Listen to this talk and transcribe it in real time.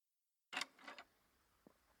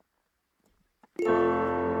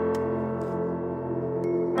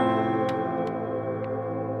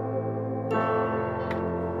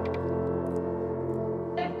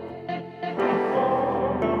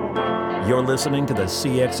You're listening to the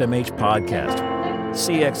CXMH podcast.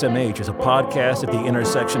 CXMH is a podcast at the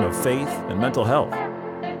intersection of faith and mental health.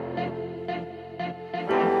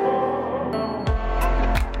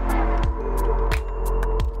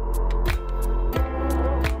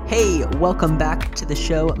 Hey, welcome back to the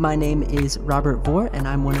show. My name is Robert Vore, and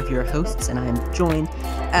I'm one of your hosts, and I am joined,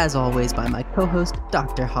 as always, by my co-host,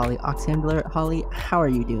 Dr. Holly Oxhandler. Holly, how are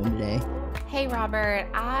you doing today? Hey, Robert.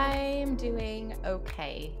 I'm doing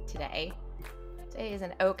okay today. Today is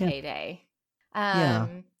an okay day.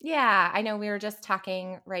 Yeah, I know we were just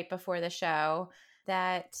talking right before the show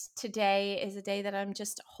that today is a day that I'm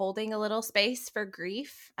just holding a little space for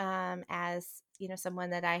grief, as, you know, someone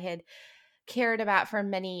that I had cared about for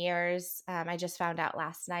many years. I just found out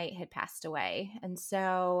last night had passed away. And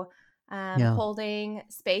so holding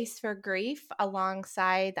space for grief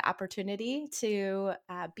alongside the opportunity to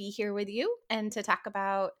be here with you and to talk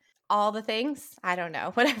about all the things, I don't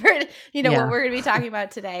know, whatever, what we're going to be talking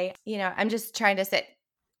about today. I'm just trying to sit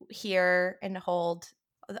here and hold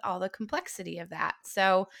all the complexity of that.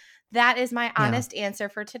 So that is my honest answer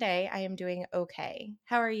for today. I am doing okay.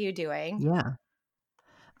 How are you doing? Yeah.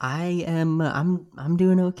 I'm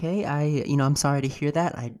doing okay. I'm sorry to hear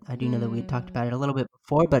that. I do know that we had talked about it a little bit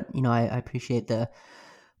before, but, I appreciate the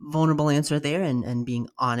vulnerable answer there and being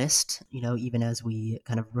honest, even as we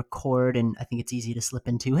kind of record, and I think it's easy to slip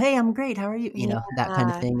into, hey, I'm great. How are you? That kind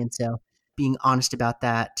of thing. And so being honest about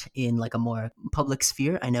that in like a more public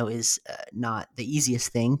sphere, I know is not the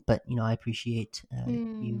easiest thing, but, I appreciate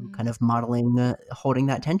you kind of modeling, holding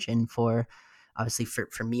that tension for, obviously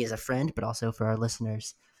for me as a friend, but also for our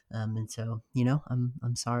listeners. And so,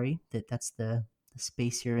 I'm sorry that that's the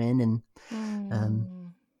space you're in. And,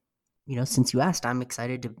 since you asked, I'm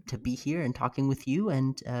excited to be here and talking with you.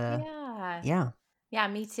 And Yeah,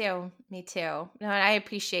 me too. No, and I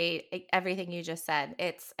appreciate everything you just said.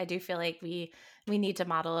 I do feel like we need to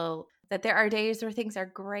model that there are days where things are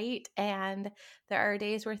great and there are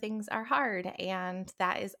days where things are hard, and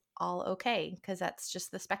that is all okay, because that's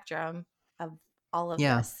just the spectrum of all of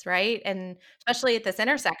this, right? And especially at this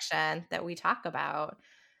intersection that we talk about.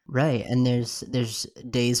 Right. And there's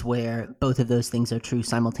days where both of those things are true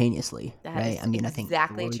simultaneously, right? I mean,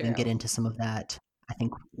 exactly I think we'll even get into some of that, I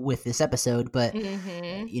think, with this episode, but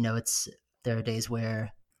there are days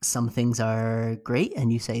where some things are great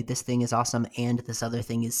and you say this thing is awesome and this other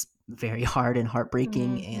thing is very hard and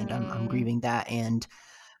heartbreaking and I'm grieving that, and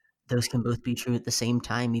those can both be true at the same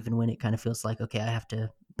time, even when it kind of feels like, okay, I have to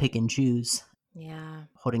pick and choose. Yeah.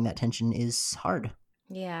 Holding that tension is hard.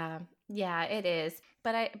 Yeah, it is.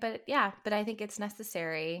 But I think it's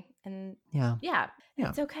necessary, and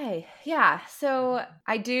it's okay. Yeah. So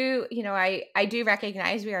I do, I do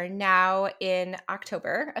recognize we are now in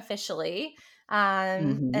October officially.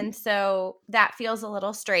 And so that feels a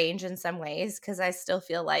little strange in some ways, because I still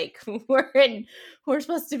feel like we're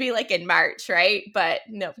supposed to be like in March, right? But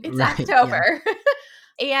no, it's October. Yeah.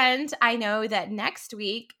 And I know that next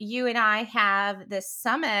week you and I have this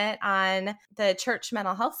summit on the Church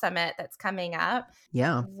Mental Health Summit that's coming up.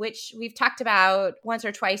 Yeah. Which we've talked about once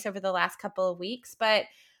or twice over the last couple of weeks. But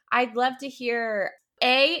I'd love to hear,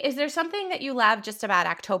 is there something that you love just about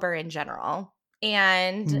October in general?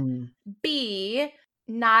 And B,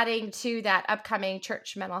 nodding to that upcoming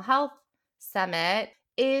Church Mental Health Summit,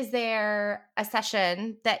 is there a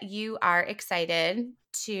session that you are excited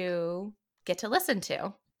to get to listen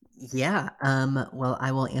to? Yeah. Well,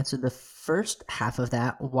 I will answer the first half of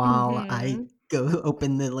that while I go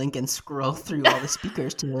open the link and scroll through all the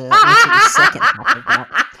speakers to answer the second half of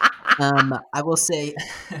that. I will say,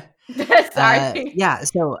 sorry.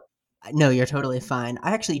 So no, you're totally fine.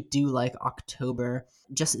 I actually do like October.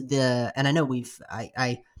 And I know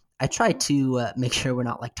I try to make sure we're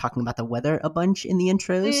not like talking about the weather a bunch in the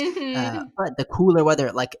intros, but the cooler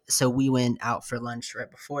weather, so we went out for lunch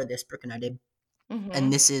right before this, Brooke and I did.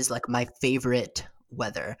 And this is like my favorite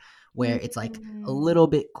weather, where it's like a little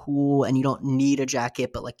bit cool and you don't need a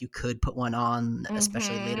jacket, but like you could put one on,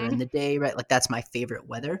 especially later in the day, right? Like that's my favorite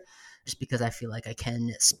weather, just because I feel like I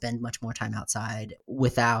can spend much more time outside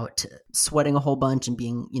without sweating a whole bunch and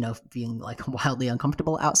being like wildly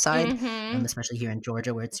uncomfortable outside, especially here in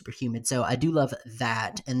Georgia where it's super humid. So I do love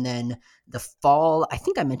that. And then the fall, I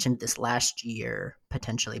think I mentioned this last year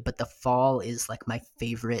potentially, but the fall is like my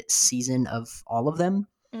favorite season of all of them.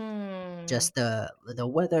 Just the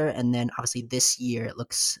weather. And then obviously this year it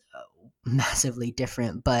looks massively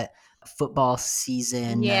different, but football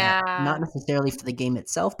season, Yeah. not necessarily for the game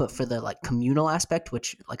itself, but for the like communal aspect,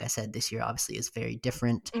 which, like I said, this year obviously is very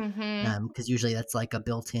different. Mm-hmm. Because usually that's like a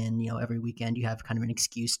built-in, every weekend you have kind of an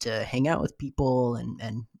excuse to hang out with people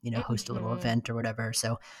and host a little Mm-hmm. event or whatever.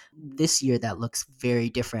 So this year that looks very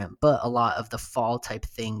different, but a lot of the fall type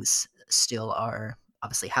things still are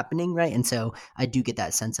obviously happening, right? And so I do get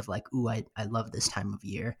that sense of like, ooh, I love this time of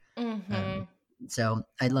year. Mm-hmm. So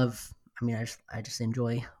I just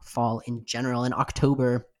enjoy fall in general. And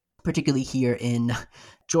October, particularly here in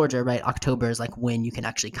Georgia, right? October is like when you can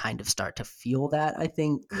actually kind of start to feel that, I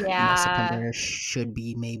think. Yeah. September should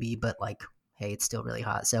be maybe, but like, hey, it's still really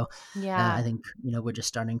hot. So I Yeah. think, we're just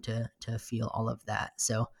starting to feel all of that.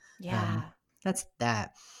 So Yeah. that's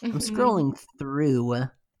that. I'm Mm-hmm. scrolling through,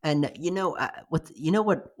 and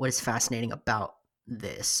what is fascinating about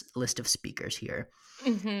this list of speakers here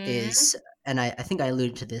Mm-hmm. is, and I think I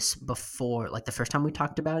alluded to this before, like the first time we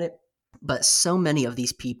talked about it, but so many of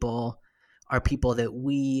these people are people that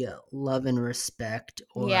we love and respect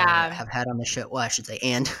or Yeah. have had on the show. Well, I should say,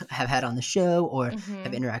 and have had on the show or have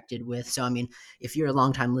Mm-hmm. interacted with. So, I mean, if you're a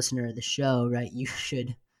longtime listener of the show, right, you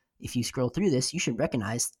should, if you scroll through this, you should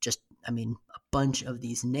recognize a bunch of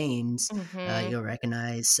these names. Mm-hmm. You'll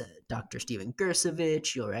recognize Dr. Steven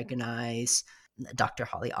Gersovich. You'll recognize Dr.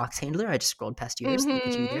 Holly Oxhandler. I just scrolled past yours. Look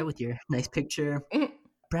at you Mm-hmm. there with your nice picture.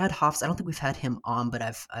 Brad Hoffs. I don't think we've had him on, but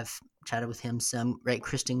I've chatted with him some. Right,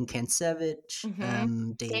 Kristen Kansevich,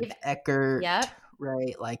 Mm-hmm. Dave Dave. Eckert. Yep.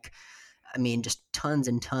 Right, like just tons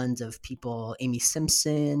and tons of people. Amy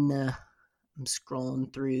Simpson. I'm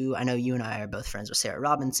scrolling through. I know you and I are both friends with Sarah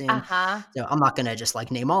Robinson, Uh-huh. so I'm not gonna just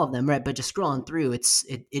like name all of them, right? But just scrolling through,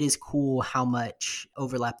 it is cool how much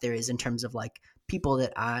overlap there is in terms of like people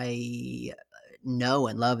that I know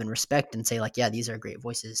and love and respect and say like, yeah, these are great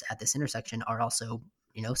voices at this intersection are also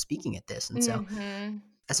speaking at this. And so Mm-hmm.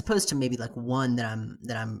 as opposed to maybe like one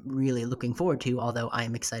that I'm really looking forward to, although I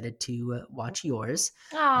am excited to watch yours.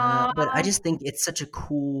 But I Aw. just think it's such a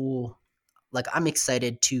cool, like I'm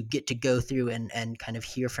excited to get to go through and kind of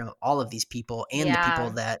hear from all of these people and the people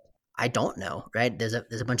Yeah. that I don't know, right? There's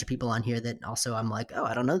a bunch of people on here that also I'm like, oh,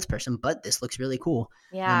 I don't know this person, but this looks really cool.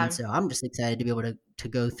 And Yeah. so I'm just excited to be able to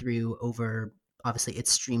go through over, obviously it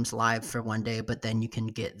streams live for one day, but then you can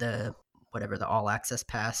get the whatever the all access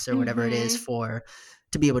pass or whatever it is Mm-hmm. for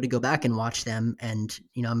to be able to go back and watch them. And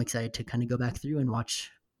I'm excited to kind of go back through and watch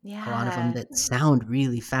a lot of them Yeah. that sound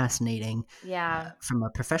really fascinating Yeah. from a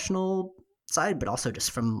professional side, but also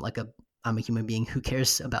just from like I'm a human being who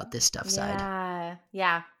cares about this stuff side. Yeah.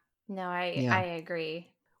 Yeah. No, I Yeah. agree.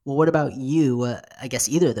 Well, what about you? I guess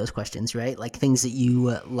either of those questions, right? Like things that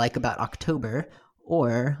you like about October,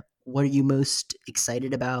 or what are you most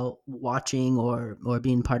excited about watching or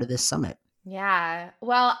being part of this summit? Yeah.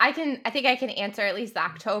 Well, I think I can answer at least the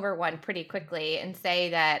October one pretty quickly and say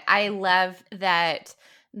that I love that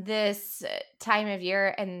this time of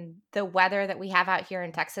year and the weather that we have out here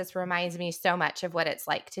in Texas reminds me so much of what it's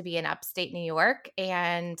like to be in upstate New York.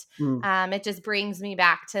 And Mm, it just brings me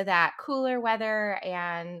back to that cooler weather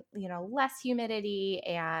and, less humidity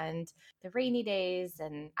and the rainy days.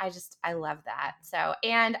 And I love that. So,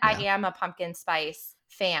 and I yeah, am a pumpkin spice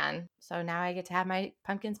fan. So now I get to have my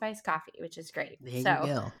pumpkin spice coffee, which is great. there you So,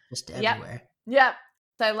 go, just yep. everywhere. Yep.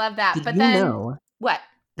 So I love that. Did But you then know what?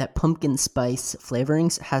 that pumpkin spice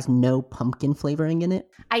flavorings has no pumpkin flavoring in it?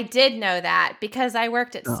 I did know that because I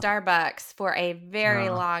worked at Oh, Starbucks for a very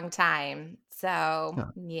uh, long time. So, oh.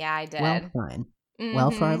 yeah, I Well, did. fine.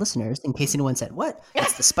 Well, for our Mhm. listeners, in case anyone said, what?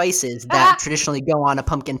 It's the spices that traditionally go on a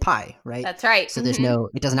pumpkin pie, right? That's right. So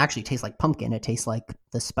it doesn't actually taste like pumpkin. It tastes like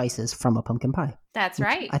the spices from a pumpkin pie, That's which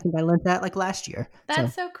right. I think I learned that like last year.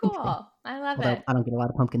 That's So so interesting. cool. I love Although it. I don't get a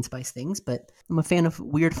lot of pumpkin spice things, but I'm a fan of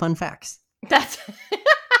weird fun facts. That's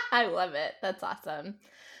I love it. That's awesome.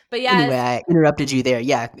 But Anyway, yes, I interrupted you there.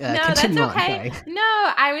 Yeah, no, that's continue on. okay. Sorry. No,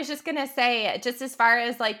 I was just going to say, just as far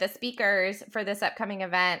as like the speakers for this upcoming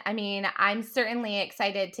event, I mean, I'm certainly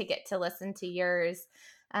excited to get to listen to yours.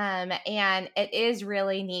 And it is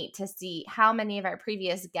really neat to see how many of our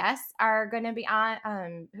previous guests are going to be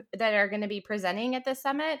on, that are going to be presenting at the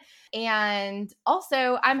summit. And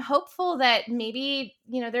also, I'm hopeful that maybe,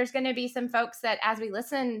 there's going to be some folks that as we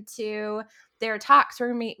listen to their talks,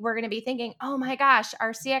 we're going to be thinking, oh my gosh,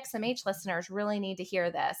 our CXMH listeners really need to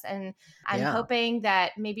hear this. And I'm Yeah. hoping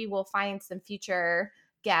that maybe we'll find some future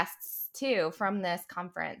guests too from this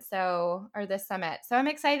conference. Or this summit. So I'm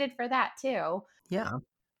excited for that too. Yeah.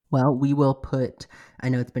 Well, we will put, I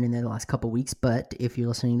know it's been in there the last couple weeks, but if you're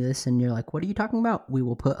listening to this and you're like, what are you talking about? We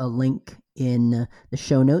will put a link in the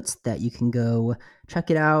show notes that you can go check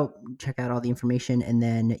it out, check out all the information, and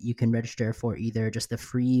then you can register for either just the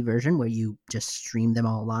free version where you just stream them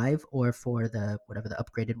all live, or for the whatever the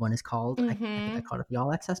upgraded one is called. I think I called it the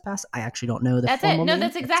All Access Pass. I actually don't know the That's formal it. No, name.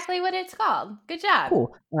 that's exactly what it's called. Good job.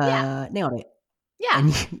 Cool. Yeah. Nailed it. Yeah.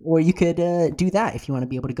 Or you could do that if you want to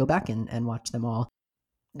be able to go back and watch them all.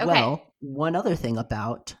 Okay. Well, one other thing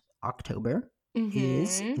about October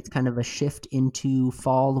is Mm-hmm. it's kind of a shift into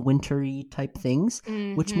fall, wintry type things,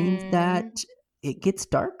 which means that it gets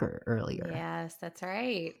darker earlier. Yes, that's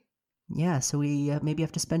right. Yeah, so we maybe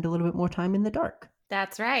have to spend a little bit more time in the dark.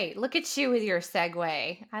 That's right. Look at you with your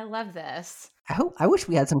segue. I love this. I wish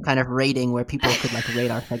we had some kind of rating where people could like rate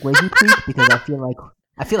our segues each week, because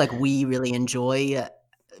I feel like we really enjoy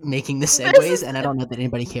making the segues, and I don't know that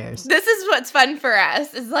anybody cares. This is what's fun for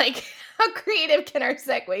us, is like, how creative can our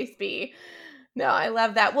segues be? No, I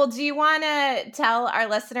love that. Well, do you want to tell our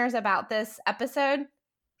listeners about this episode?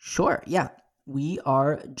 Sure, yeah. We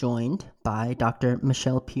are joined by Dr.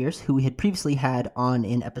 Michelle Pearce, who we had previously had on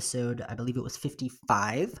in episode, I believe it was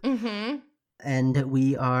 55. Mm-hmm. And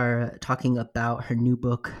we are talking about her new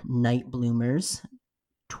book, Night Bloomers,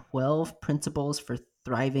 12 Principles for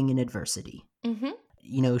Thriving in Adversity. Mm-hmm.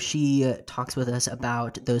 You know, she talks with us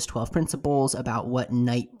about those 12 principles, about what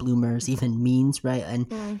night bloomers even means, right? And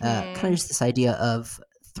kind of just this idea of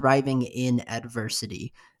thriving in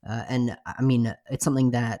adversity. And I mean, it's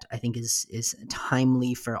something that I think is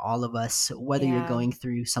timely for all of us, whether you're going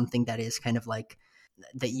through something that is kind of like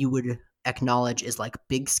that you would acknowledge is like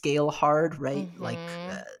big scale hard, right? Like,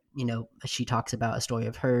 you know, she talks about a story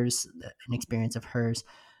of hers, an experience of hers,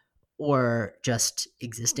 or just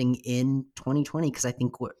existing in 2020, because I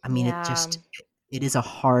think it is a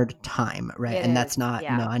hard time, right? And that's not, you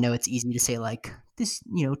know, I know it's easy to say like this,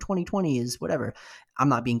 you know, 2020 is whatever. I'm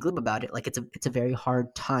not being glib about it. Like it's a very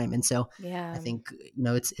hard time. And so I think, you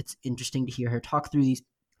know, it's interesting to hear her talk through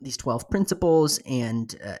these 12 principles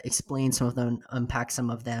and explain some of them, unpack some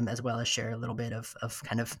of them, as well as share a little bit of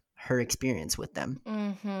kind of her experience with them.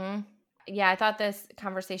 Mm-hmm. Yeah, I thought this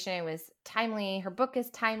conversation was timely. Her book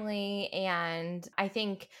is timely. And I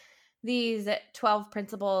think these 12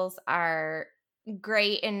 principles are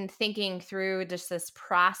great in thinking through just this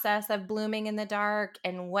process of blooming in the dark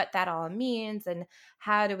and what that all means and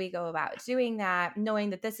how do we go about doing that,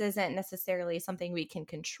 knowing that this isn't necessarily something we can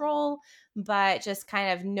control, but just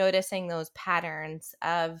kind of noticing those patterns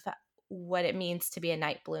of what it means to be a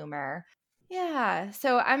night bloomer. Yeah,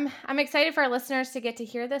 so I'm excited for our listeners to get to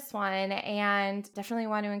hear this one, and definitely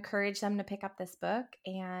want to encourage them to pick up this book.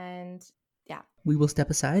 And yeah, we will step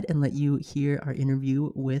aside and let you hear our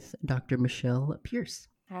interview with Dr. Michelle Pearce.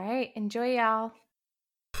 All right, enjoy, y'all.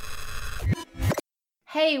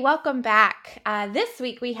 Hey, welcome back. This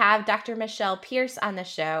week we have Dr. Michelle Pearce on the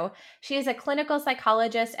show. She is a clinical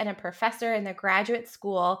psychologist and a professor in the graduate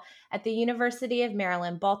school at the University of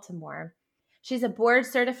Maryland, Baltimore. She's a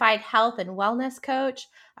board-certified health and wellness coach,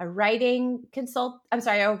 a writing for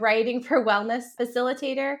wellness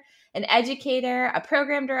facilitator, an educator, a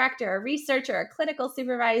program director, a researcher, a clinical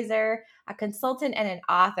supervisor, a consultant, and an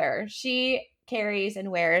author. She carries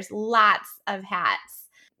and wears lots of hats.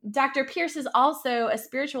 Dr. Pearce is also a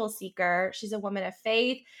spiritual seeker. She's a woman of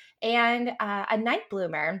faith and a night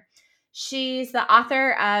bloomer. She's the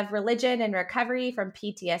author of Religion and Recovery from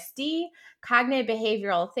PTSD, Cognitive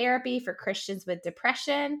Behavioral Therapy for Christians with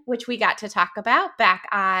Depression, which we got to talk about back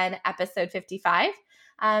on episode 55.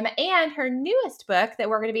 And her newest book that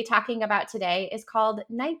we're going to be talking about today is called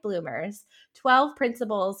Night Bloomers, 12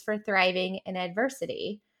 Principles for Thriving in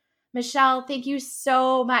Adversity. Michelle, thank you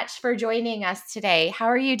so much for joining us today. How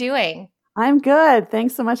are you doing? I'm good.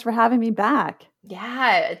 Thanks so much for having me back.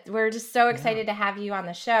 Yeah, we're just so excited to have you on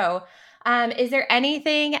the show. Is there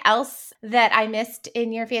anything else that I missed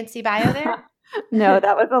in your fancy bio there? No,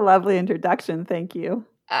 that was a lovely introduction. Thank you.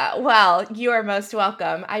 Well, you are most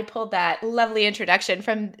welcome. I pulled that lovely introduction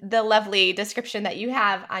from the lovely description that you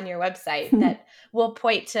have on your website that we'll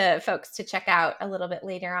point to folks to check out a little bit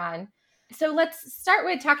later on. So let's start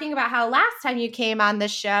with talking about how last time you came on the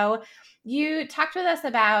show, you talked with us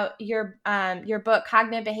about your book,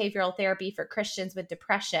 Cognitive Behavioral Therapy for Christians with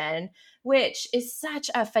Depression, which is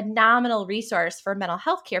such a phenomenal resource for mental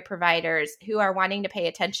health care providers who are wanting to pay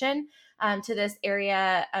attention to this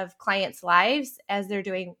area of clients' lives as they're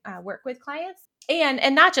doing work with clients.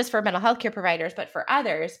 And not just for mental health care providers, but for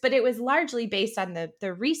others. But it was largely based on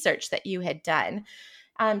the research that you had done.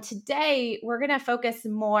 Today, we're going to focus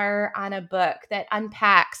more on a book that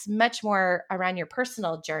unpacks much more around your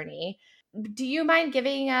personal journey. do you mind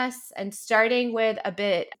giving us and starting with a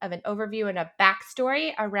bit of an overview and a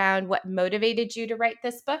backstory around what motivated you to write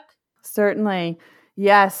this book? Certainly.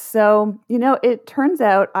 Yes. So, it turns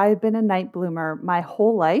out I've been a night bloomer my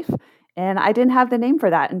whole life, and I didn't have the name for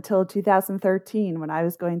that until 2013 when I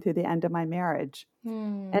was going through the end of my marriage.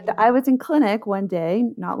 And I was in clinic one day,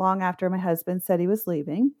 not long after my husband said he was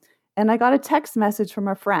leaving, and I got a text message from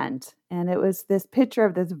a friend, and it was this picture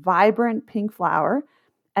of this vibrant pink flower.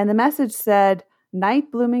 And the message said,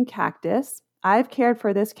 "Night blooming cactus. I've cared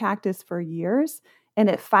for this cactus for years, and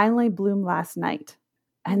it finally bloomed last night."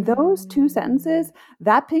 And those two sentences,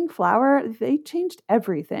 that pink flower, they changed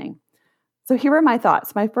everything. So here are my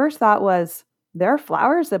thoughts. My first thought was, there are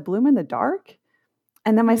flowers that bloom in the dark?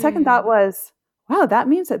 And then my second thought was, wow, that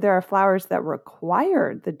means that there are flowers that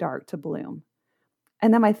require the dark to bloom.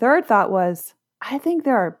 And then my third thought was, I think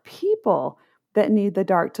there are people that need the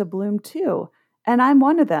dark to bloom too. And I'm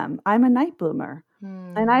one of them. I'm a night bloomer.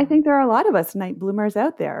 And I think there are a lot of us night bloomers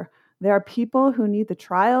out there. There are people who need the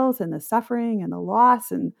trials and the suffering and the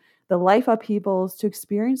loss and the life upheavals to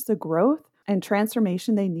experience the growth and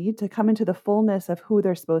transformation they need to come into the fullness of who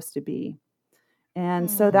they're supposed to be. And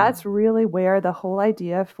so that's really where the whole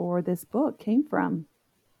idea for this book came from.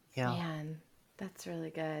 Yeah. Man, that's really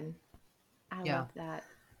good. I Yeah. love that.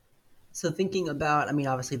 So thinking about,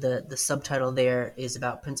 obviously the subtitle there is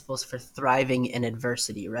about principles for thriving in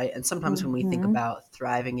adversity, right? And sometimes when we think about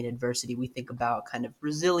thriving in adversity, we think about kind of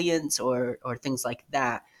resilience or things like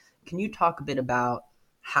that. Can you talk a bit about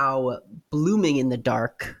how blooming in the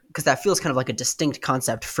dark, because that feels kind of like a distinct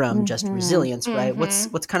concept from just resilience, right?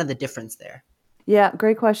 What's kind of the difference there? Yeah,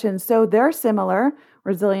 great question. So they're similar,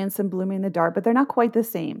 resilience and blooming in the dark, but they're not quite the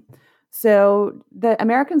same. So the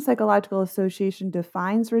American Psychological Association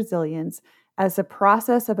defines resilience as a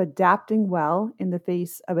process of adapting well in the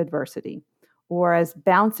face of adversity, or as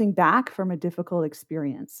bouncing back from a difficult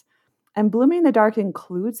experience. And blooming in the dark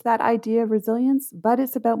includes that idea of resilience, but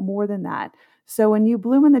it's about more than that. So when you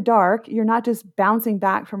bloom in the dark, you're not just bouncing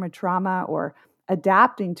back from a trauma or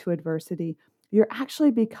adapting to adversity, you're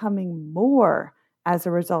actually becoming more as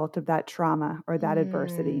a result of that trauma or that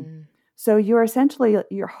adversity. So you're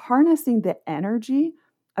harnessing the energy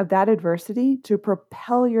of that adversity to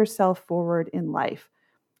propel yourself forward in life.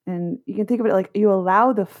 And you can think of it like you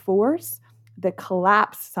allow the force that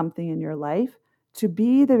collapsed something in your life to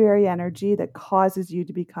be the very energy that causes you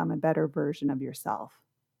to become a better version of yourself.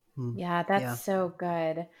 Yeah, that's so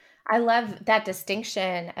good. I love that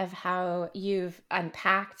distinction of how you've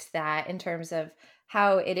unpacked that in terms of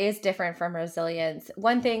how it is different from resilience.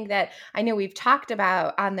 One thing that I know we've talked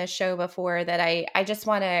about on this show before that I just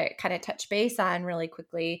want to kind of touch base on really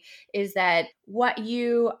quickly is that what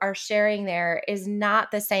you are sharing there is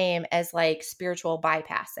not the same as like spiritual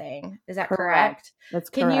bypassing. Is that correct? That's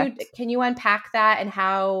correct. Can you unpack that and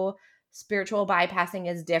how spiritual bypassing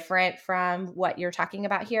is different from what you're talking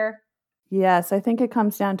about here? Yes, I think it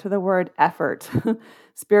comes down to the word effort.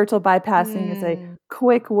 Spiritual bypassing is a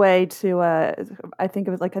quick way to, I think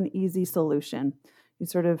of it like an easy solution.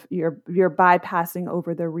 You're bypassing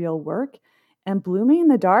over the real work, and blooming in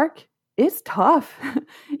the dark is tough.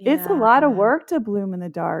 It's a lot of work to bloom in the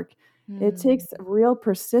dark. It takes real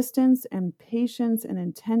persistence and patience and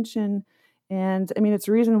intention. And it's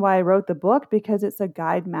the reason why I wrote the book, because it's a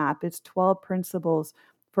guide map. It's 12 principles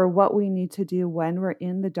for what we need to do when we're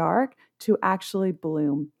in the dark to actually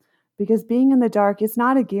bloom. Because being in the dark is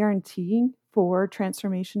not a guarantee for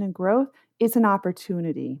transformation and growth, it's an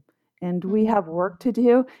opportunity. And we have work to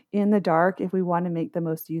do in the dark if we want to make the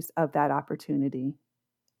most use of that opportunity.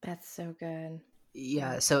 That's so good.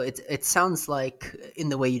 Yeah, so it sounds like in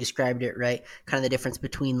the way you described it, right? Kind of the difference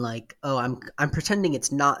between like, oh, I'm pretending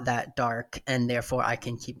it's not that dark and therefore I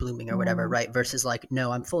can keep blooming or whatever, right? Versus like,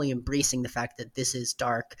 no, I'm fully embracing the fact that this is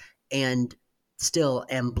dark and still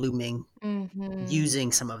am blooming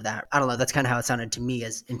using some of that. I don't know, that's kind of how it sounded to me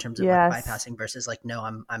as in terms of like bypassing versus like, no,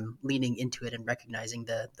 I'm leaning into it and recognizing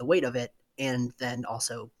the weight of it and then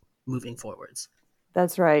also moving forwards.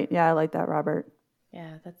 That's right. Yeah, I like that, Robert.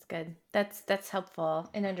 Yeah, that's good. That's helpful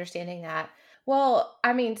in understanding that. Well,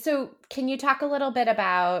 so can you talk a little bit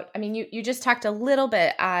about, you just talked a little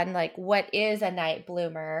bit on like what is a night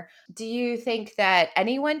bloomer. Do you think that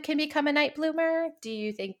anyone can become a night bloomer? Do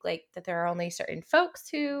you think like that there are only certain folks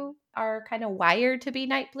who are kind of wired to be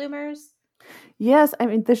night bloomers? Yes,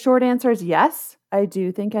 the short answer is yes. I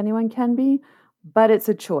do think anyone can be, but it's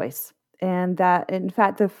a choice. And that, in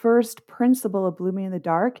fact, the first principle of blooming in the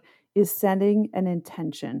dark is setting an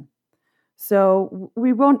intention. So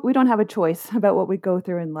we don't have a choice about what we go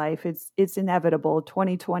through in life. It's inevitable.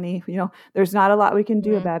 2020, there's not a lot we can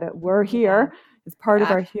do about it. We're here. It's part of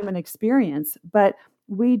our human experience, but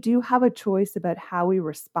we do have a choice about how we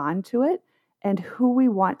respond to it and who we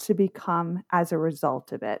want to become as a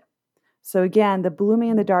result of it. So again, the blooming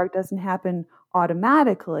in the dark doesn't happen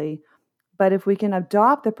automatically, but if we can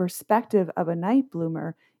adopt the perspective of a night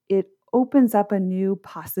bloomer, it opens up a new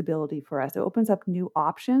possibility for us. It opens up new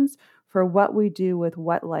options for what we do with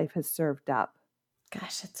what life has served up.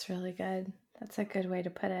 Gosh, that's really good. That's a good way to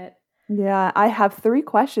put it. Yeah, I have 3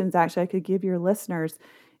 questions actually I could give your listeners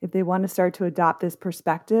if they want to start to adopt this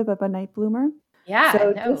perspective of a night bloomer. Yeah,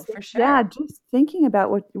 So no, for sure. just thinking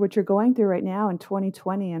about what you're going through right now in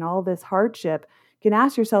 2020 and all this hardship, you can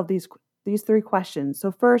ask yourself these 3 questions.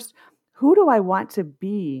 So first, who do I want to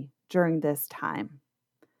be during this time?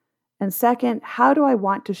 And second, how do I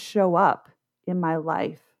want to show up in my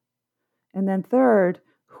life? And then third,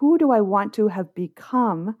 who do I want to have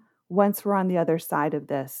become once we're on the other side of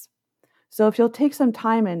this? So if you'll take some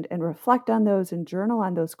time and reflect on those and journal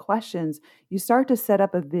on those questions, you start to set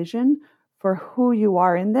up a vision for who you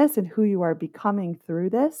are in this and who you are becoming through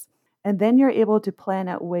this. And then you're able to plan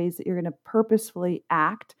out ways that you're going to purposefully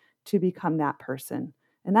act to become that person.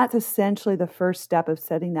 And that's essentially the first step of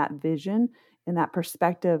setting that vision and that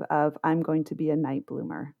perspective of I'm going to be a night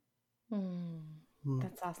bloomer.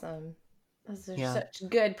 That's awesome. Those are such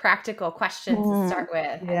good practical questions to start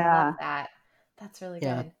with. Yeah. I love that. That's really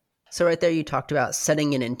good. So right there, you talked about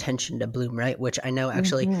setting an intention to bloom, right? Which I know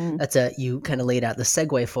actually you kind of laid out the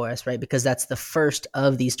segue for us, right? Because that's the first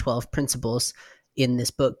of these 12 principles in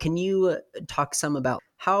this book. Can you talk some about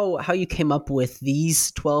how you came up with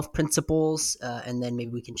these 12 principles? And then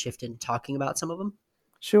maybe we can shift into talking about some of them.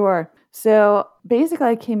 Sure. So basically,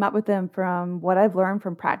 I came up with them from what I've learned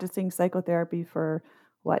from practicing psychotherapy for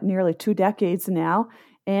nearly 2 decades now,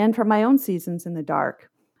 and from my own seasons in the dark.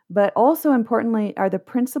 But also importantly, the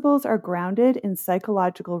principles are grounded in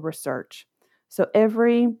psychological research. So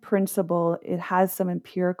every principle, it has some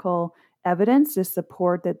empirical evidence to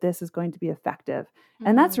support that this is going to be effective.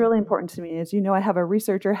 And that's really important to me. As you know, I have a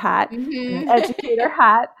researcher hat and an educator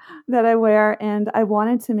hat that I wear. And I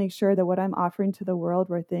wanted to make sure that what I'm offering to the world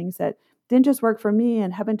were things that didn't just work for me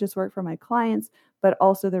and haven't just worked for my clients, but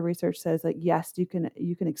also the research says that, yes, you can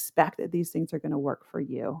expect that these things are going to work for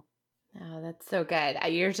you. Oh, that's so good.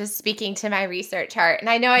 You're just speaking to my research heart. And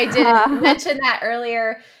I know I didn't mention that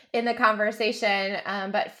earlier in the conversation,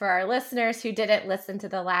 but for our listeners who didn't listen to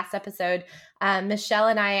the last episode, Michelle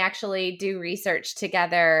and I actually do research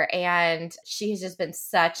together, and she has just been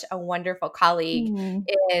such a wonderful colleague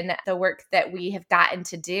in the work that we have gotten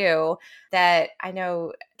to do, that I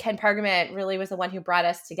know Ken Pargament really was the one who brought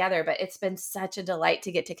us together, but it's been such a delight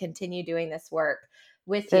to get to continue doing this work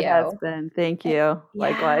with you. It has been. Thank you.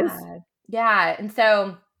 Likewise. Yeah. And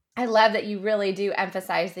so I love that you really do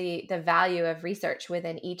emphasize the value of research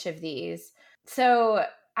within each of these. So,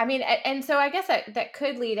 I mean, and so I guess that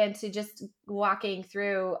could lead into just walking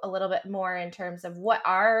through a little bit more in terms of what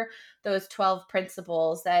are those 12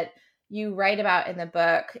 principles that you write about in the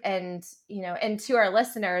book. And, and to our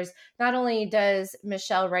listeners, not only does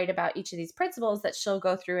Michelle write about each of these principles that she'll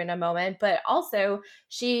go through in a moment, but also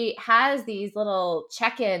she has these little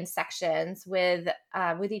check-in sections with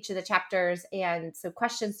each of the chapters, and so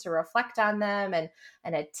questions to reflect on them, and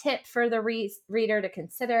a tip for the reader to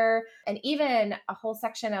consider, and even a whole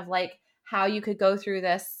section of like how you could go through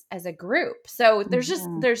this as a group. So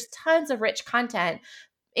there's tons of rich content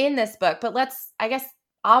in this book, but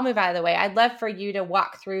I'll move out of the way. I'd love for you to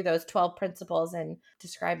walk through those 12 principles and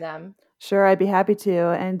describe them. Sure, I'd be happy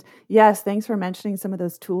to. And yes, thanks for mentioning some of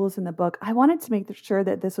those tools in the book. I wanted to make sure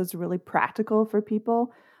that this was really practical for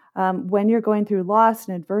people. When you're going through loss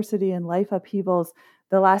and adversity and life upheavals,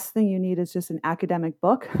 the last thing you need is just an academic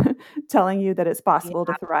book telling you that it's possible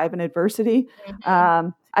to thrive in adversity.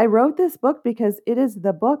 I wrote this book because it is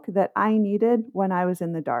the book that I needed when I was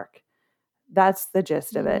in the dark. That's the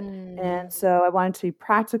gist of it. And so I wanted to be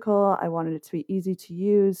practical. I wanted it to be easy to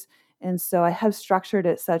use. And so I have structured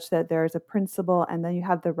it such that there is a principle, and then you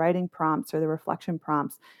have the writing prompts or the reflection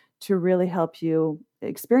prompts to really help you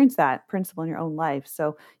experience that principle in your own life.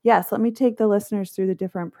 So yes, let me take the listeners through the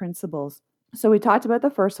different principles. So we talked about the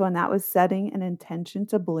first one, that was setting an intention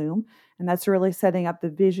to bloom. And that's really setting up the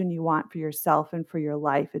vision you want for yourself and for your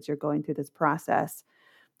life as you're going through this process.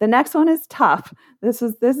 The next one is tough. This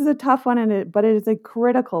is a tough one, but it is a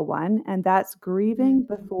critical one, and that's grieving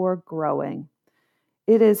before growing.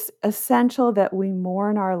 It is essential that we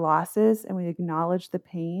mourn our losses and we acknowledge the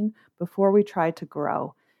pain before we try to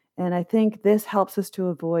grow. And I think this helps us to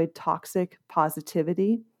avoid toxic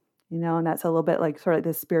positivity and that's a little bit like sort of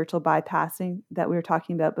the spiritual bypassing that we were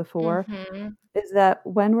talking about before, Mm-hmm. is that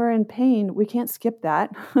when we're in pain, we can't skip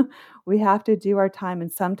that. We have to do our time.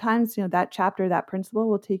 And sometimes, that chapter, that principle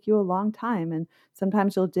will take you a long time. And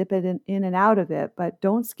sometimes you'll dip it in and out of it, but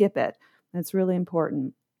don't skip it. That's really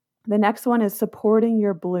important. The next one is supporting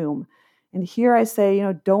your bloom. And here I say,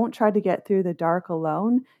 don't try to get through the dark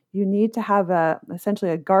alone. You need to have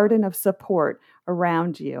essentially a garden of support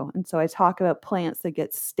around you. And so I talk about plants that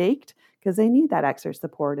get staked because they need that extra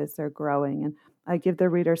support as they're growing. And I give the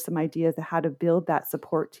reader some ideas of how to build that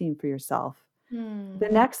support team for yourself. The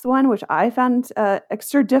next one, which I found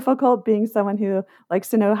extra difficult being someone who likes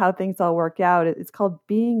to know how things all work out, it's called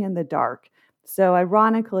being in the dark. So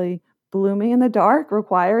ironically, blooming in the dark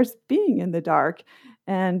requires being in the dark.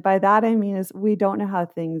 And by that, I mean is we don't know how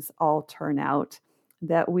things all turn out,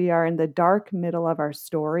 that we are in the dark middle of our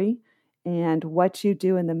story. And what you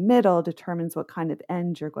do in the middle determines what kind of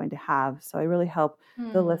end you're going to have. So I really help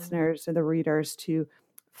the listeners or the readers to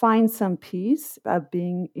find some peace of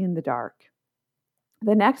being in the dark.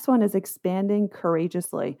 The next one is expanding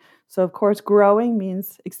courageously. So, of course, growing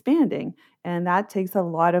means expanding, and that takes a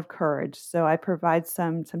lot of courage. So, I provide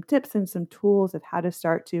some tips and some tools of how to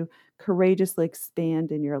start to courageously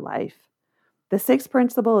expand in your life. The sixth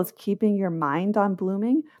principle is keeping your mind on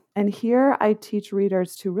blooming. And here I teach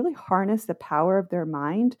readers to really harness the power of their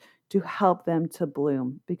mind to help them to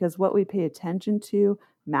bloom, because what we pay attention to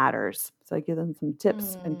matters. So, I give them some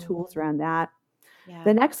tips and tools around that. Yeah.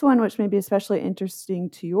 The next one, which may be especially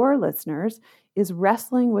interesting to your listeners, is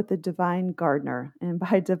wrestling with the divine gardener. And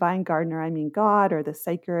by divine gardener, I mean God or the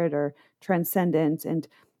sacred or transcendent. And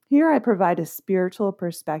here I provide a spiritual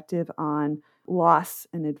perspective on loss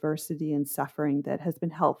and adversity and suffering that has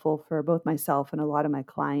been helpful for both myself and a lot of my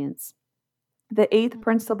clients. The eighth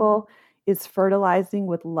principle is fertilizing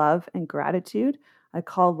with love and gratitude. I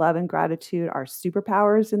call love and gratitude our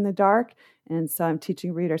superpowers in the dark. And so I'm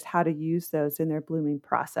teaching readers how to use those in their blooming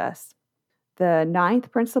process. The ninth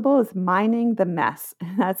principle is mining the mess.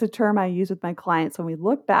 And that's a term I use with my clients when we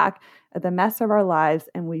look back at the mess of our lives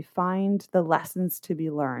and we find the lessons to be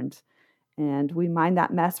learned. And we mine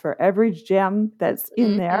that mess for every gem that's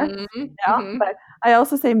in there. But I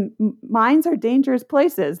also say mines are dangerous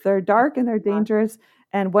places. They're dark and they're dangerous.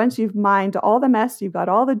 And once you've mined all the mess, you've got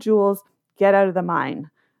all the jewels, get out of the mine.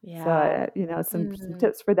 Yeah. So, some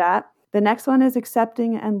tips for that. The next one is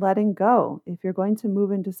accepting and letting go. If you're going to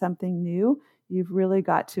move into something new, you've really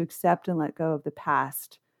got to accept and let go of the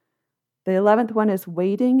past. The 11th one is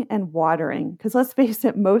waiting and watering, because let's face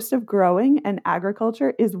it, most of growing and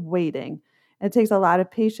agriculture is waiting. It takes a lot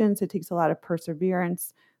of patience. It takes a lot of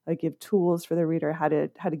perseverance. I give tools for the reader how to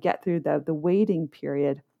get through the waiting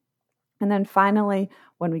period. And then finally,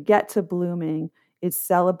 when we get to blooming, it's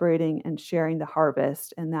celebrating and sharing the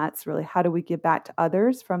harvest. And that's really how do we give back to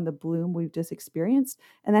others from the bloom we've just experienced?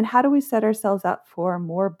 And then how do we set ourselves up for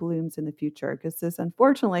more blooms in the future? Because this,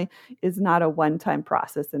 unfortunately, is not a one-time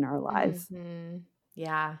process in our lives.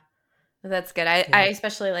 Yeah. That's good. I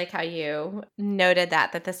especially like how you noted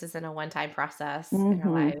that this isn't a one-time process in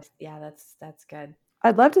our lives. Yeah, that's good.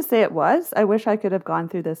 I'd love to say it was. I wish I could have gone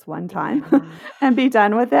through this one time and be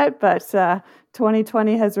done with it. But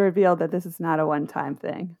 2020 has revealed that this is not a one-time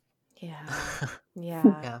thing. Yeah.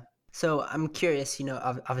 Yeah. So I'm curious,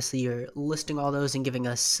 obviously you're listing all those and giving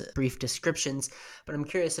us brief descriptions, but I'm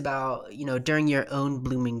curious about, during your own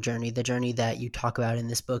blooming journey, the journey that you talk about in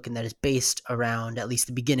this book and that is based around at least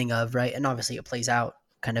the beginning of, right? And obviously it plays out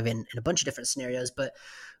kind of in a bunch of different scenarios, but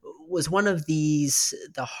was one of these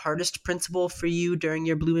the hardest principle for you during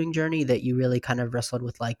your blooming journey that you really kind of wrestled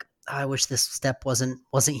with, like, oh, I wish this step wasn't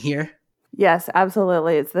here? Yes,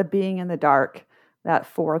 absolutely. It's the being in the dark, that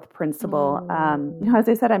fourth principle. As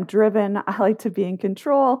I said, I'm driven. I like to be in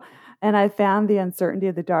control. And I found the uncertainty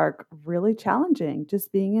of the dark really challenging.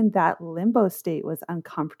 Just being in that limbo state was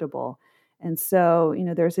uncomfortable. And so,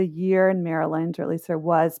 there's a year in Maryland, or at least there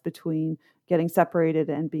was, between getting separated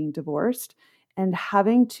and being divorced and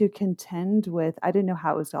having to contend with, I didn't know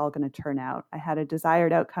how it was all going to turn out. I had a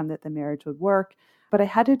desired outcome that the marriage would work, but I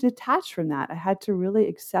had to detach from that. I had to really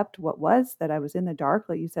accept what was, that I was in the dark,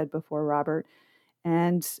 like you said before, Robert,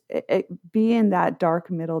 and be in that dark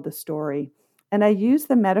middle of the story. And I use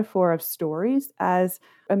the metaphor of stories as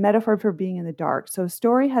a metaphor for being in the dark. So a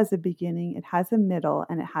story has a beginning, it has a middle,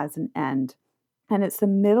 and it has an end. And it's the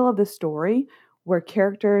middle of the story where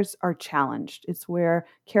characters are challenged. It's where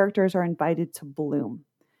characters are invited to bloom.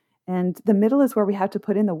 And the middle is where we have to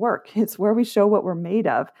put in the work. It's where we show what we're made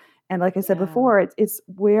of. And like I said before, it's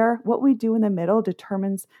where what we do in the middle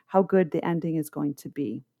determines how good the ending is going to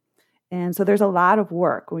be. And so there's a lot of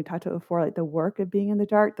work. When we talked about before, like the work of being in the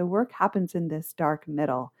dark, the work happens in this dark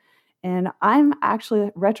middle. And I'm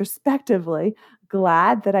actually retrospectively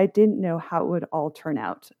glad that I didn't know how it would all turn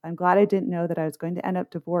out. I'm glad I didn't know that I was going to end up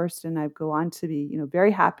divorced and I'd go on to be,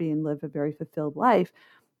 very happy and live a very fulfilled life.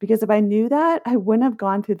 Because if I knew that, I wouldn't have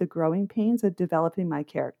gone through the growing pains of developing my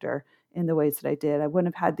character in the ways that I did. I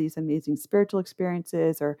wouldn't have had these amazing spiritual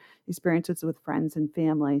experiences or experiences with friends and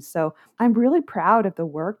family. So I'm really proud of the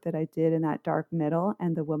work that I did in that dark middle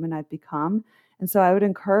and the woman I've become. And so I would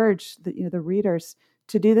encourage the readers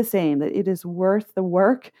to do the same, that it is worth the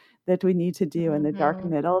work that we need to do in the dark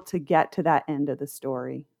middle to get to that end of the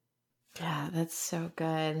story. Yeah, that's so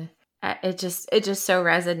good. It just so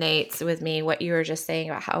resonates with me what you were just saying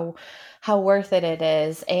about how worth it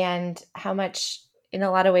is, and how much, in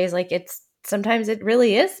a lot of ways, like sometimes it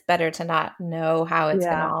really is better to not know how it's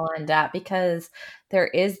going to all end up, because there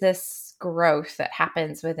is this growth that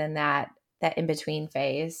happens within that in between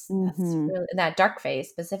phase. That's really that dark phase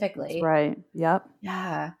specifically. That's right. Yep.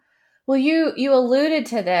 Yeah. Well, you alluded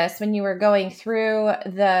to this when you were going through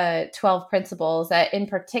the 12 principles, that in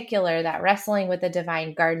particular, that wrestling with the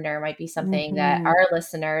divine gardener might be something that our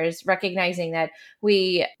listeners, recognizing that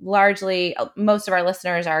we largely, most of our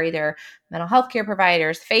listeners are either mental health care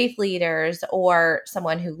providers, faith leaders, or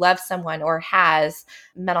someone who loves someone or has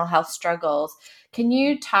mental health struggles. Can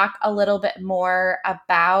you talk a little bit more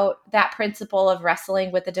about that principle of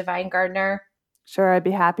wrestling with the divine gardener? Sure, I'd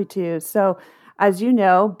be happy to. So, as you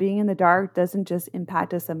know, being in the dark doesn't just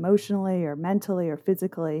impact us emotionally or mentally or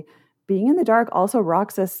physically. Being in the dark also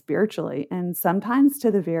rocks us spiritually and sometimes to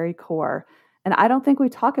the very core. And I don't think we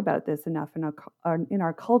talk about this enough in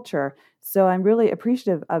our culture. So I'm really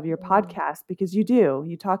appreciative of your podcast, because you do.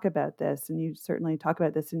 You talk about this, and you certainly talk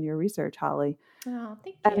about this in your research, Holly. Oh,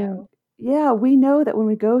 thank And you. yeah, we know that when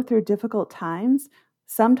we go through difficult times,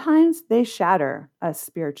 sometimes they shatter us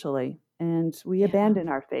spiritually and we abandon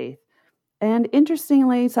our faith. And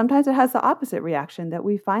interestingly, sometimes it has the opposite reaction, that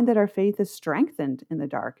we find that our faith is strengthened in the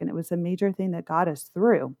dark. And it was a major thing that got us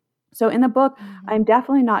through. So in the book, I'm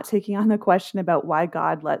definitely not taking on the question about why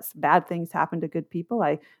God lets bad things happen to good people.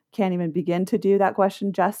 I can't even begin to do that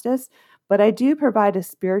question justice. But I do provide a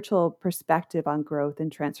spiritual perspective on growth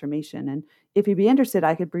and transformation. And if you'd be interested,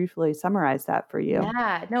 I could briefly summarize that for you.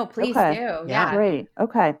 Yeah, no, please Okay. do. Yeah. Great.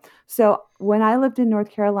 Okay. So when I lived in North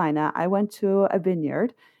Carolina, I went to a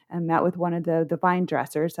vineyard and met with one of the vine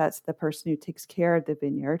dressers. That's the person who takes care of the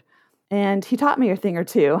vineyard. And he taught me a thing or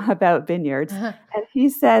two about vineyards. And he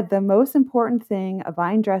said the most important thing a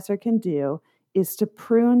vine dresser can do is to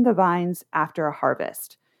prune the vines after a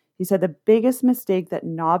harvest. He said the biggest mistake that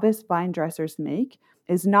novice vine dressers make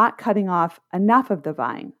is not cutting off enough of the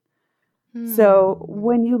vine. So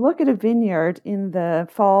when you look at a vineyard in the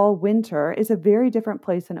fall, winter, it's a very different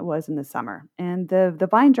place than it was in the summer. And the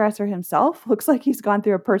vine dresser himself looks like he's gone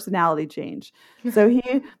through a personality change. So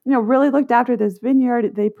he, really looked after this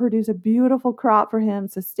vineyard. They produced a beautiful crop for him,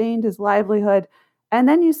 sustained his livelihood. And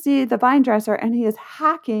then you see the vine dresser and he is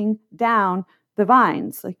hacking down the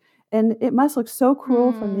vines. And it must look so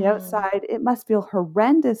cruel from the outside. It must feel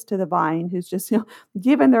horrendous to the vine who's just,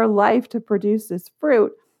 given their life to produce this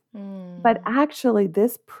fruit. But actually,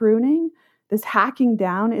 this pruning, this hacking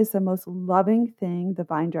down is the most loving thing the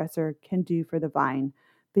vine dresser can do for the vine,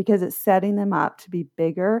 because it's setting them up to be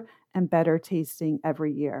bigger and better tasting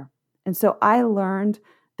every year. And so I learned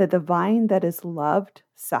that the vine that is loved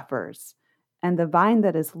suffers, and the vine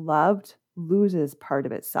that is loved loses part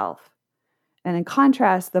of itself. And in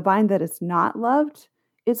contrast, the vine that is not loved,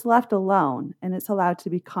 it's left alone and it's allowed to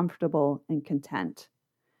be comfortable and content.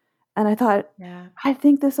 And I thought, I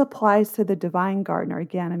think this applies to the divine gardener.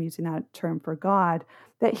 Again, I'm using that term for God,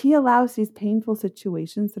 that he allows these painful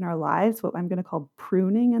situations in our lives, what I'm going to call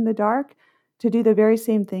pruning in the dark, to do the very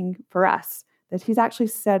same thing for us, that he's actually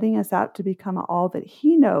setting us up to become all that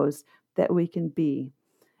he knows that we can be.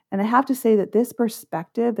 And I have to say that this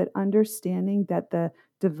perspective, that understanding that the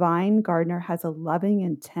divine gardener has a loving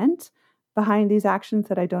intent behind these actions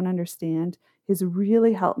that I don't understand, has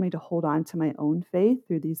really helped me to hold on to my own faith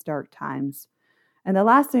through these dark times. And the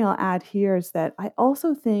last thing I'll add here is that I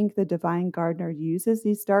also think the divine gardener uses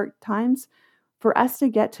these dark times for us to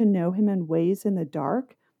get to know him in ways in the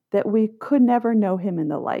dark that we could never know him in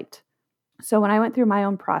the light. So when I went through my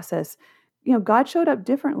own process, God showed up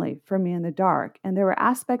differently for me in the dark. And there were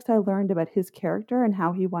aspects I learned about his character and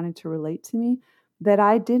how he wanted to relate to me that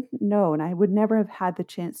I didn't know and I would never have had the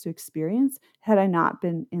chance to experience had I not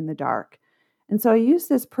been in the dark. And so I use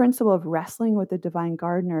this principle of wrestling with the divine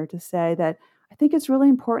gardener to say that I think it's really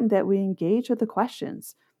important that we engage with the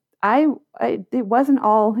questions. it wasn't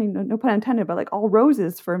all, no pun intended, but like all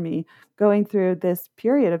roses for me going through this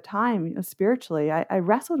period of time, spiritually. I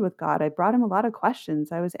wrestled with God. I brought him a lot of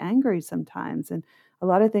questions. I was angry sometimes and a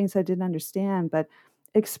lot of things I didn't understand, but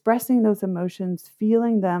expressing those emotions,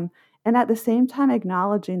 feeling them, and at the same time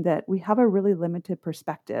acknowledging that we have a really limited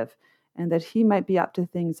perspective and that he might be up to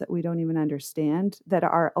things that we don't even understand that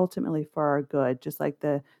are ultimately for our good, just like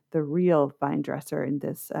the real vine dresser in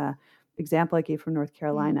this example I gave from North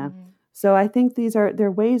Carolina. Mm-hmm. So I think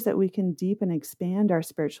they're ways that we can deepen and expand our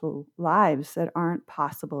spiritual lives that aren't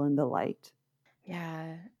possible in the light.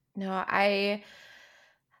 Yeah. No, I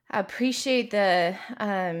appreciate the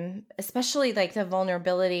especially like the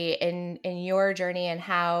vulnerability in your journey and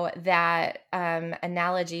how that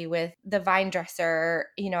analogy with the vine dresser,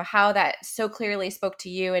 how that so clearly spoke to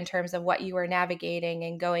you in terms of what you were navigating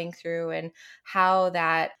and going through, and how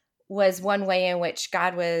that was one way in which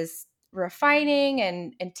God was refining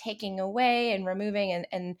and taking away and removing,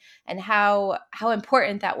 and how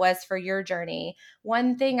important that was for your journey.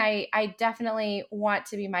 One thing I definitely want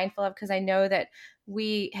to be mindful of, because I know that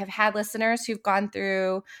we have had listeners who've gone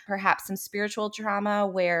through perhaps some spiritual trauma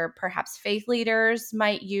where perhaps faith leaders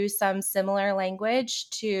might use some similar language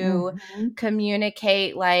to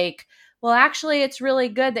communicate, like, well, actually, it's really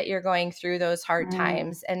good that you're going through those hard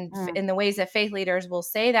times. And in the ways that faith leaders will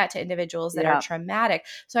say that to individuals that are traumatic.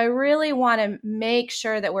 So I really want to make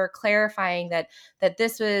sure that we're clarifying that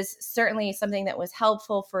this was certainly something that was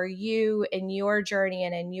helpful for you in your journey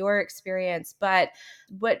and in your experience, but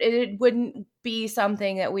it wouldn't be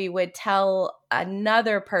something that we would tell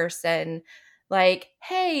another person, like,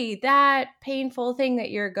 hey, that painful thing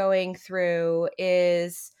that you're going through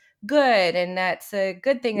is good, and that's a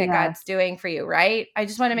good thing that God's doing for you, right? I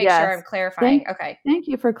just want to make sure I'm clarifying. Okay. Thank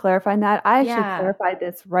you for clarifying that. I actually clarified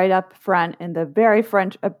this right up front in the very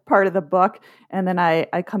front part of the book, and then I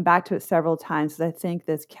come back to it several times because I think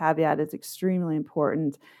this caveat is extremely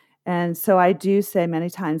important. And so I do say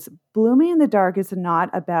many times, blooming in the dark is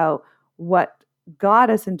not about what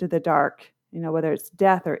got us into the dark, whether it's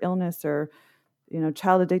death or illness or,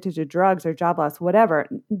 child addicted to drugs or job loss, whatever.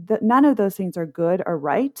 None of those things are good or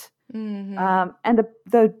right. Mm-hmm. And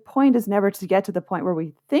the point is never to get to the point where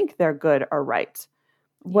we think they're good or right.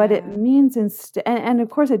 What it means instead, and of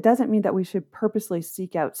course, it doesn't mean that we should purposely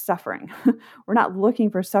seek out suffering. We're not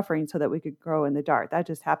looking for suffering so that we could grow in the dark. That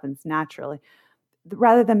just happens naturally.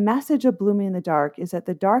 Rather, the message of blooming in the dark is that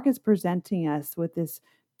the dark is presenting us with this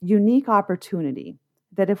unique opportunity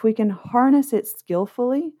that if we can harness it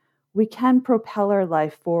skillfully, we can propel our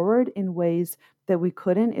life forward in ways that we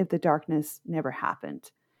couldn't if the darkness never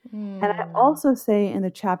happened. And I also say in the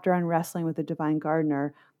chapter on wrestling with the divine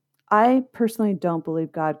gardener, I personally don't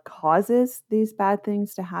believe God causes these bad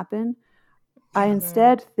things to happen. I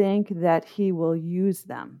instead think that he will use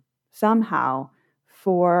them somehow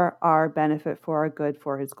for our benefit, for our good,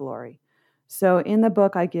 for his glory. So in the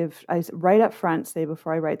book, I right up front say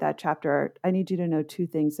before I write that chapter, I need you to know two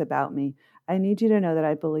things about me. I need you to know that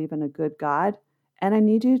I believe in a good God, and I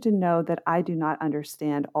need you to know that I do not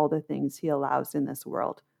understand all the things he allows in this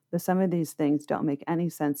world. Some of these things don't make any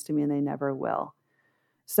sense to me, and they never will.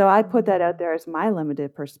 So I put that out there as my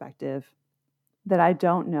limited perspective, that I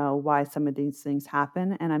don't know why some of these things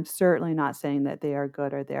happen. And I'm certainly not saying that they are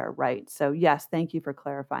good or they are right. So yes, thank you for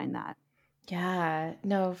clarifying that. Yeah,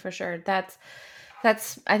 no, for sure. That's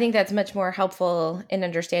I think that's much more helpful in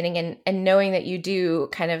understanding, and knowing that you do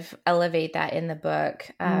kind of elevate that in the book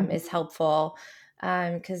is helpful.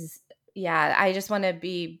 Because I just want to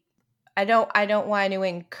be, I don't want to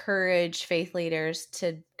encourage faith leaders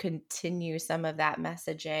to continue some of that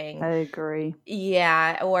messaging. I agree.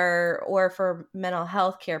 Yeah, or for mental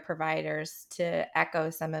health care providers to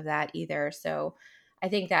echo some of that either. So I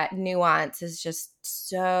think that nuance is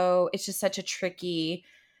it's just such a tricky,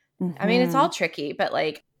 I mean, it's all tricky, but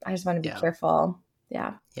like, I just want to be careful.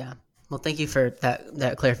 Yeah. Yeah. Well, thank you for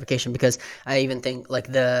that clarification, because I even think like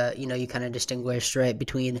you kind of distinguished, right,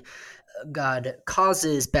 between God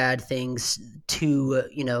causes bad things to,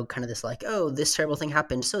 kind of this like, oh, this terrible thing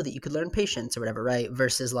happened so that you could learn patience or whatever, right?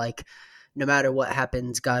 Versus like, no matter what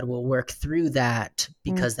happens, God will work through that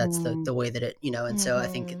because that's the way that it, and so I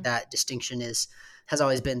think that distinction has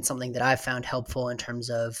always been something that I've found helpful in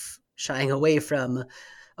terms of shying away from,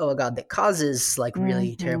 oh, a God that causes like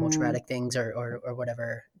really terrible traumatic things or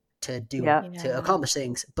whatever to accomplish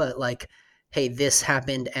things, but like, hey, this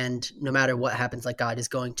happened, and no matter what happens, like God is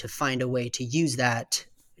going to find a way to use that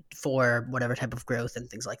for whatever type of growth and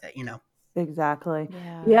things like that, Exactly.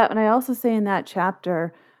 Yeah. And I also say in that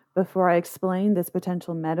chapter, before I explain this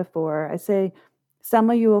potential metaphor, I say some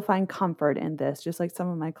of you will find comfort in this, just like some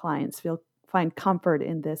of my clients find comfort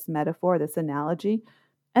in this metaphor, this analogy.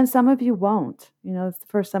 And some of you won't.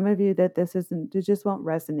 For some of you that it just won't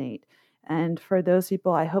resonate. And for those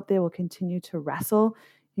people, I hope they will continue to wrestle,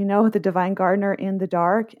 with the divine gardener in the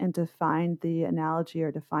dark and to find the analogy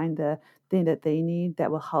or to find the thing that they need that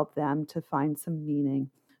will help them to find some meaning.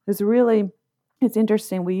 It's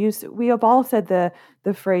interesting. We have all said the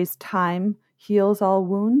phrase time heals all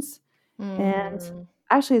wounds. And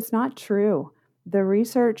actually, it's not true. The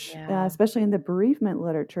research, especially in the bereavement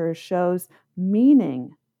literature, shows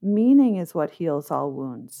meaning. Meaning is what heals all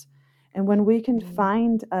wounds. And when we can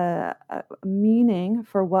find a meaning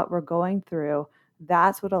for what we're going through,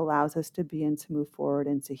 that's what allows us to begin to move forward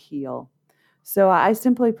and to heal. So I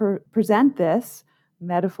simply present this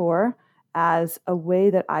metaphor as a way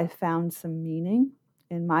that I found some meaning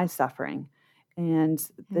in my suffering. And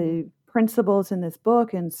the principles in this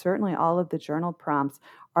book, and certainly all of the journal prompts,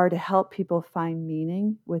 are to help people find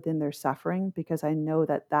meaning within their suffering, because I know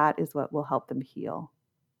that that is what will help them heal.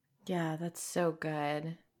 Yeah, that's so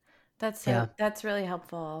good. That's really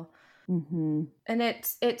helpful. Mm-hmm. And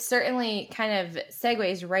it certainly kind of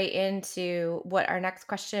segues right into what our next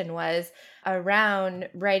question was around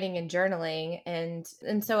writing and journaling. And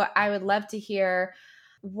so I would love to hear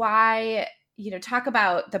why, talk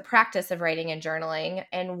about the practice of writing and journaling,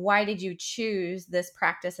 and why did you choose this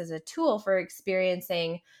practice as a tool for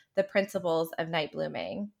experiencing the principles of night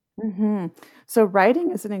blooming? Mm-hmm. So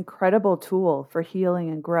writing is an incredible tool for healing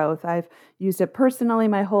and growth. I've used it personally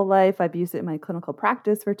my whole life. I've used it in my clinical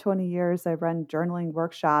practice for 20 years. I've run journaling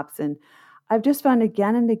workshops, and I've just found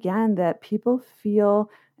again and again that people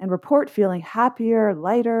feel and report feeling happier,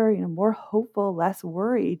 lighter, more hopeful, less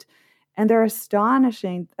worried. And they're astonished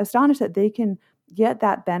that they can get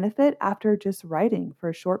that benefit after just writing for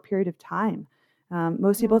a short period of time.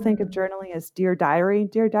 Most people think of journaling as dear diary,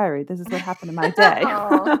 this is what happened in my day,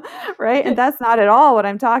 right? And that's not at all what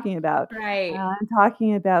I'm talking about. Right. I'm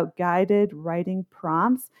talking about guided writing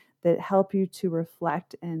prompts that help you to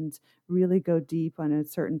reflect and really go deep on a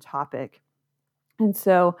certain topic. And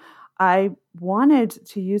so I wanted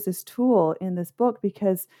to use this tool in this book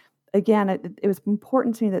because, again, it was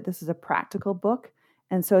important to me that this is a practical book.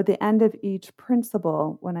 And so at the end of each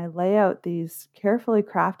principle, when I lay out these carefully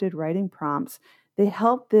crafted writing prompts, they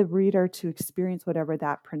help the reader to experience whatever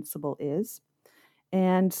that principle is.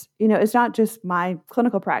 And, it's not just my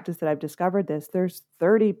clinical practice that I've discovered this. There's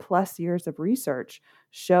 30 plus years of research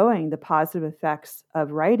showing the positive effects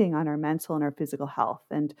of writing on our mental and our physical health.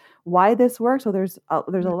 And why this works? Well, there's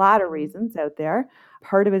a lot of reasons out there.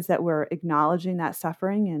 Part of it is that we're acknowledging that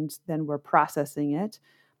suffering and then we're processing it.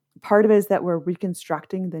 Part of it is that we're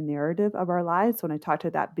reconstructing the narrative of our lives. So when I talked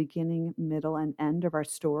about that beginning, middle, and end of our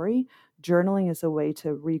story, journaling is a way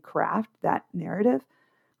to recraft that narrative.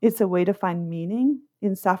 It's a way to find meaning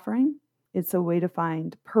in suffering. It's a way to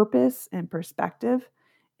find purpose and perspective.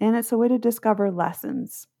 And it's a way to discover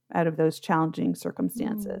lessons out of those challenging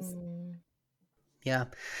circumstances. Yeah.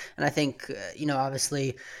 And I think,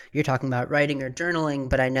 obviously you're talking about writing or journaling,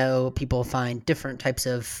 but I know people find different types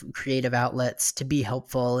of creative outlets to be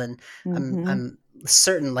helpful. And I'm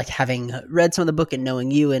certain, like having read some of the book and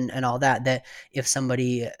knowing you and all that if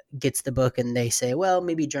somebody gets the book and they say, well,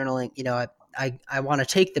 maybe journaling, I want to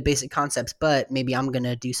take the basic concepts, but maybe I'm going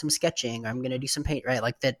to do some sketching or I'm going to do some paint, right?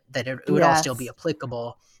 Like that it would all still be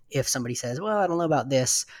applicable if somebody says, well, I don't know about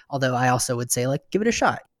this. Although I also would say, like, give it a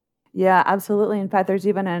shot. Yeah, absolutely. In fact, there's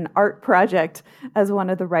even an art project as one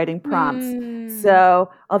of the writing prompts. So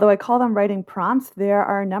although I call them writing prompts, there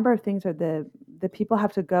are a number of things that the people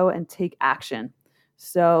have to go and take action.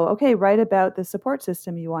 So, okay, write about the support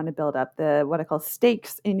system you want to build up, what I call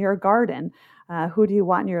stakes in your garden. Who do you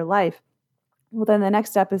want in your life? Well, then the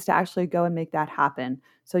next step is to actually go and make that happen.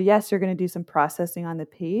 So yes, you're going to do some processing on the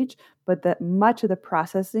page, but that much of the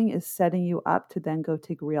processing is setting you up to then go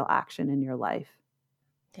take real action in your life.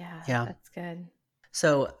 Yeah, that's good.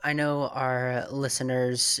 So I know our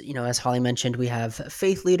listeners, as Holly mentioned, we have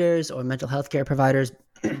faith leaders or mental health care providers,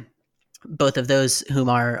 both of those whom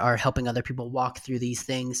are helping other people walk through these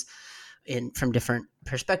things from different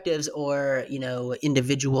perspectives, or,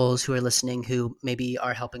 individuals who are listening who maybe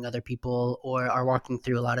are helping other people or are walking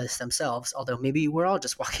through a lot of this themselves, although maybe we're all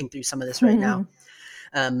just walking through some of this right now.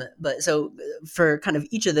 But so for kind of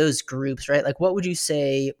each of those groups, right, like what would you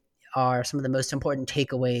say are some of the most important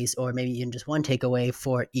takeaways, or maybe even just one takeaway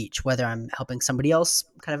for each, whether I'm helping somebody else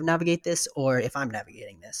kind of navigate this or if I'm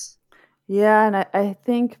navigating this? Yeah, and I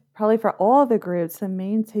think probably for all the groups, the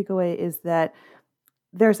main takeaway is that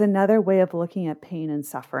there's another way of looking at pain and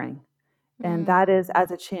suffering, and that is as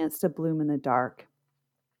a chance to bloom in the dark.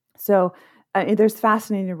 So there's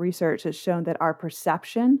fascinating research that's shown that our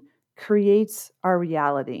perception creates our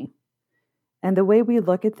reality. And the way we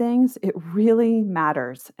look at things, it really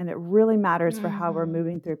matters. And it really matters for how we're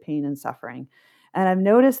moving through pain and suffering. And I've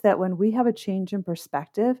noticed that when we have a change in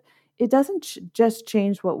perspective, it doesn't just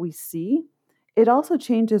change what we see. It also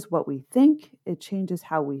changes what we think. It changes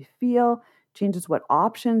how we feel, changes what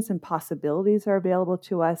options and possibilities are available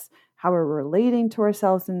to us, how we're relating to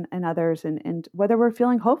ourselves and others, and whether we're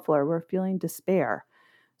feeling hopeful or we're feeling despair.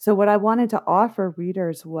 So what I wanted to offer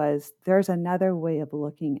readers was there's another way of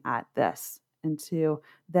looking at this, and to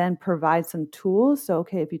then provide some tools. So,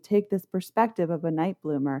 okay, if you take this perspective of a night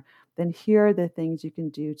bloomer, then here are the things you can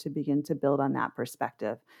do to begin to build on that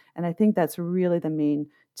perspective. And I think that's really the main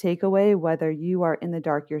takeaway, whether you are in the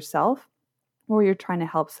dark yourself or you're trying to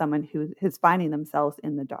help someone who is finding themselves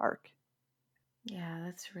in the dark. Yeah,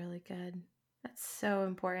 that's really good. That's so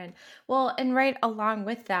important. Well, and right along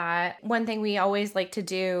with that, one thing we always like to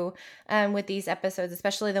do with these episodes,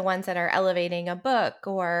 especially the ones that are elevating a book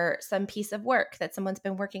or some piece of work that someone's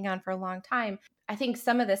been working on for a long time. I think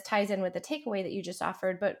some of this ties in with the takeaway that you just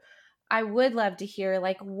offered, but I would love to hear,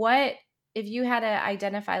 like, what, if you had to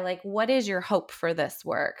identify, like, what is your hope for this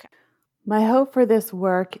work? My hope for this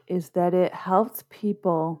work is that it helps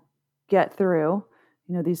people get through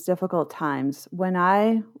these difficult times. When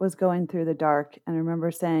I was going through the dark, and I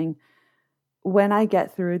remember saying, when I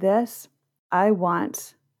get through this, I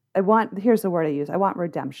want, here's the word I use, I want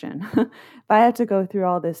redemption. If I had to go through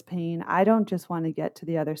all this pain, I don't just want to get to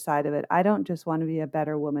the other side of it. I don't just want to be a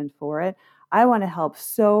better woman for it. I want to help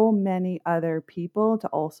so many other people to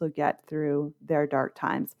also get through their dark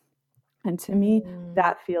times. And to me,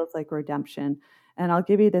 that feels like redemption. And I'll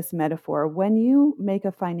give you this metaphor. When you make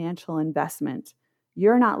a financial investment,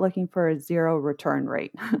 you're not looking for a zero return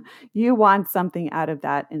rate. You want something out of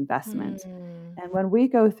that investment. And when we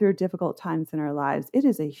go through difficult times in our lives, it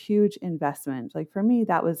is a huge investment. Like for me,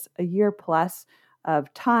 that was a year plus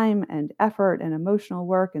of time and effort and emotional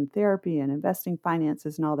work and therapy and investing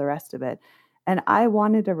finances and all the rest of it. And I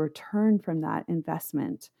wanted a return from that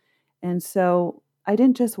investment. And so I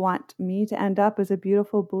didn't just want me to end up as a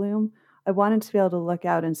beautiful bloom. I wanted to be able to look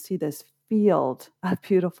out and see this field of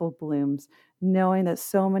beautiful blooms, knowing that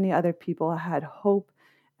so many other people had hope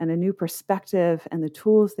and a new perspective and the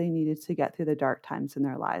tools they needed to get through the dark times in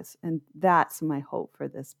their lives. And that's my hope for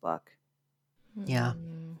this book. Yeah.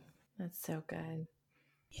 That's so good.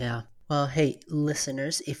 Yeah. Well, hey,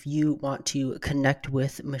 listeners, if you want to connect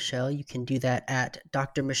with Michelle, you can do that at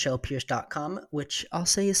drmichellepearce.com, which I'll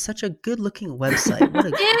say is such a good-looking website. What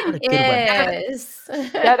a good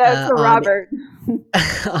website. Shout out to Robert.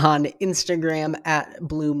 On Instagram at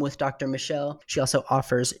Bloom with Dr. Michelle. She also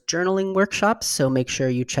offers journaling workshops, so make sure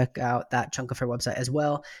you check out that chunk of her website as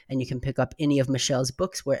well. And you can pick up any of Michelle's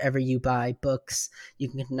books wherever you buy books. You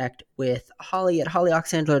can connect with Holly at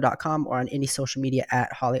hollyoxhandler.com or on any social media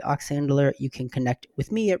at hollyoxhandler. You can connect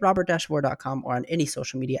with me at robert-vore.com or on any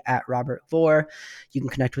social media at robertvore. You can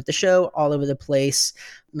connect with the show all over the place.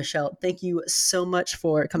 Michelle, thank you so much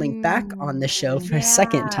for coming back on the show for a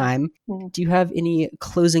second time. Do you have any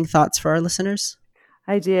closing thoughts for our listeners?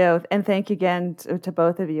 I do. And thank you again to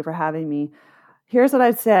both of you for having me. Here's what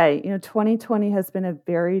I'd say. 2020 has been a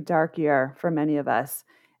very dark year for many of us.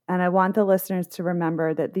 And I want the listeners to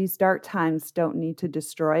remember that these dark times don't need to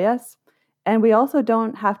destroy us. And we also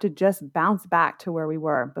don't have to just bounce back to where we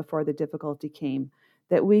were before the difficulty came.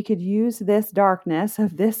 That we could use this darkness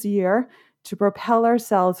of this year to propel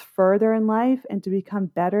ourselves further in life and to become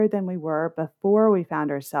better than we were before we found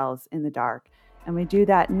ourselves in the dark. And we do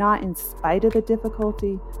that not in spite of the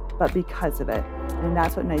difficulty, but because of it. And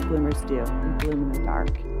that's what night bloomers do. We bloom in the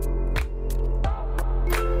dark.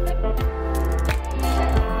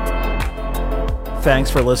 Thanks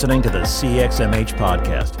for listening to the CXMH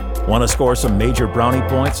podcast. Want to score some major brownie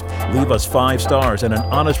points? Leave us 5 stars and an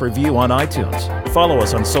honest review on iTunes. Follow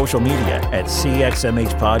us on social media at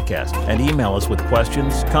CXMH Podcast and email us with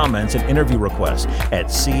questions, comments, and interview requests at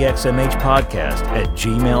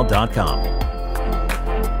cxmhpodcast@gmail.com.